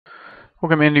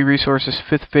Welcome to Indie Resources'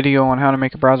 5th video on how to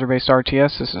make a browser-based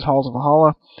RTS. This is Halls of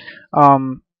Valhalla.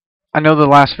 I know the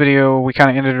last video we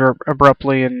kind of ended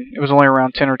abruptly, and it was only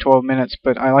around 10 or 12 minutes,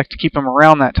 but I like to keep them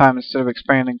around that time instead of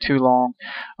expanding too long.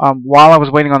 While I was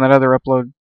waiting on that other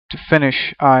upload to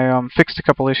finish, I fixed a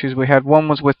couple issues we had. One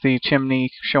was with the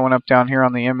chimney showing up down here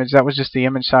on the image. That was just the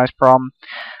image size problem.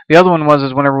 The other one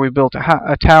was whenever we built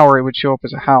a tower, it would show up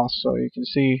as a house. So you can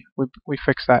see we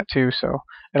fixed that too. So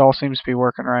it all seems to be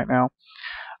working right now.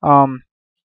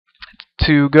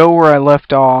 To go where I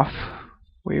left off,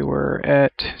 we were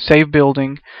at save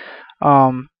building.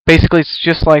 Basically, it's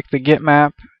just like the get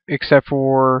map, except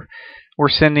for we're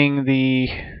sending the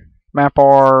map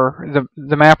R,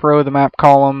 the map row, the map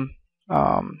column,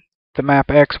 the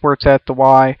map X where it's at, the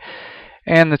Y,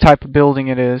 and the type of building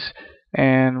it is.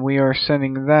 And we are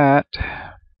sending that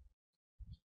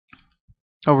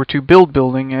over to build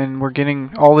building, and we're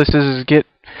getting all this is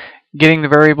getting the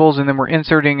variables, and then we're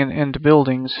inserting into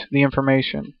buildings the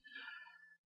information.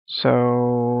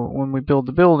 So when we build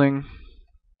the building,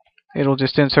 it'll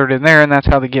just insert it in there, and that's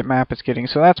how the get map is getting.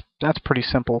 So that's pretty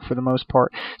simple for the most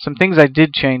part. Some things I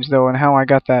did change though, and how I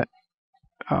got that,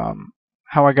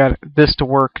 how I got this to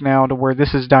work now to where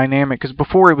this is dynamic. Because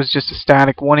before it was just a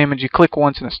static one image. You click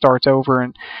once and it starts over,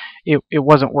 and it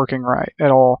wasn't working right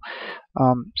at all.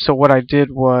 So what I did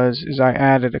is I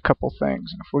added a couple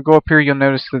things. If we go up here, you'll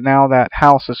notice that now that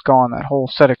house is gone. That whole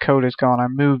set of code is gone. I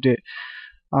moved it.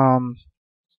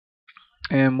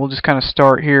 And we'll just kind of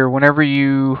start here. Whenever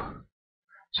you,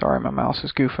 sorry, my mouse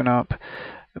is goofing up.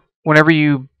 Whenever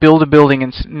you build a building,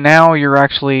 and now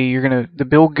the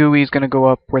build GUI is gonna go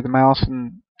up where the mouse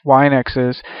and Y and X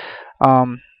is.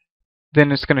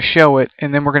 Then it's gonna show it,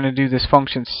 and then we're gonna do this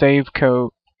function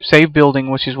save building,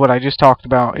 which is what I just talked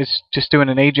about. It's just doing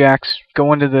an AJAX,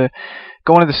 going to the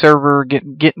server,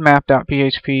 get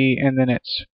map.php, and then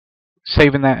it's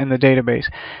saving that in the database.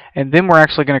 And then we're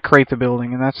actually going to create the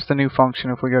building, and that's the new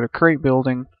function. If we go to create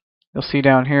building, you'll see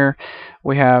down here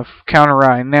we have counter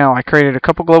I. Now I created a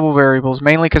couple global variables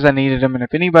mainly because I needed them, and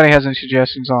if anybody has any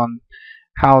suggestions on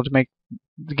how to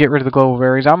get rid of the global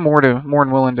variables, I'm more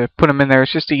than willing to put them in there.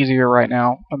 It's just easier right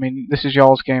now. I mean, this is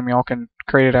y'all's game. Y'all can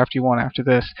create it after you want after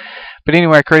this. But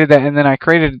anyway, I created that, and then I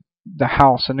created the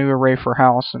house, a new array for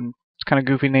house, and it's kind of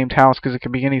goofy named house because it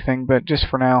could be anything, but just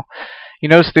for now. You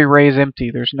notice the array is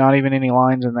empty. There's not even any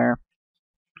lines in there.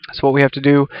 So what we have to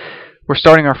do, we're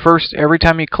starting our first, every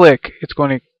time you click, it's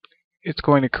going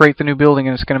to create the new building,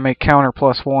 and it's going to make counter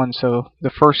 +1. So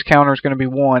the first counter is going to be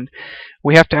 1.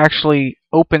 We have to actually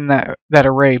open that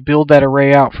array, build that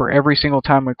array out for every single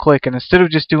time we click. And instead of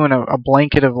just doing a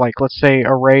blanket of, like, let's say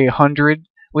array 100,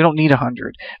 we don't need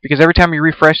 100, because every time you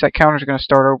refresh, that counter is going to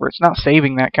start over. It's not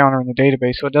saving that counter in the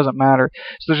database, so it doesn't matter.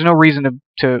 So there's no reason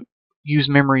to use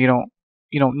memory you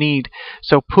don't need.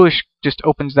 So push just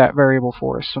opens that variable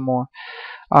for us some more.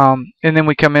 And then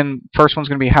we come in, first one's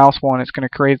going to be house 1, it's going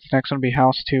to create, the next one will be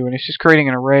house 2, and it's just creating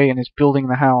an array, and it's building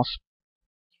the house.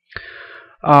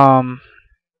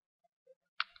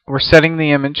 We're setting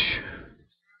the image,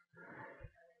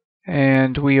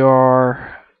 and we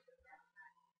are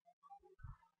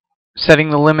setting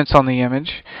the limits on the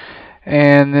image.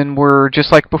 And then we're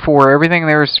just like before, everything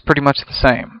there is pretty much the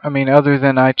same. I mean, other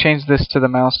than I changed this to the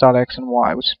mouse.x and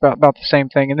y, which is about the same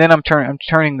thing. And then I'm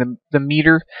turning the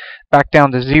meter back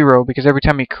down to 0, because every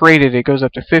time you create it, it goes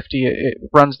up to 50. It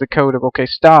runs the code of okay,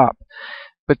 stop,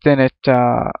 but then it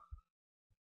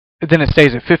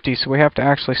stays at 50. So we have to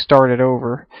actually start it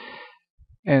over.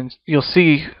 And you'll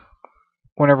see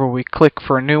whenever we click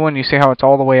for a new one, you see how it's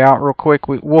all the way out real quick.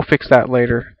 We'll fix that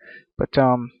later, but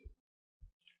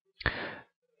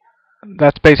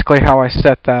that's basically how I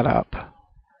set that up.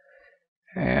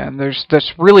 And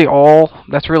that's really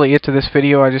it to this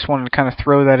video. I just wanted to kind of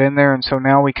throw that in there. And so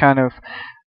now we've got it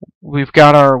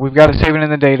saving in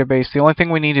the database. The only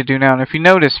thing we need to do now, and if you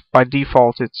notice by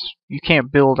default, you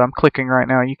can't build. I'm clicking right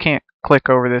now. You can't click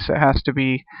over this. It has to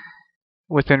be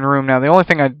within room. Now the only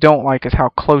thing I don't like is how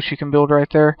close you can build right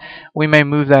there. We may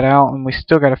move that out, and we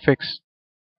still got to fix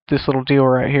this little deal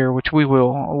right here, which we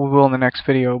will in the next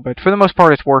video. But for the most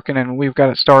part, it's working, and we've got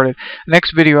it started.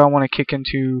 Next video, I want to kick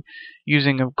into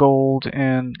using of gold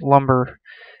and lumber,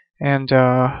 and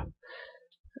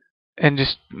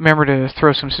just remember to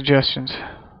throw some suggestions.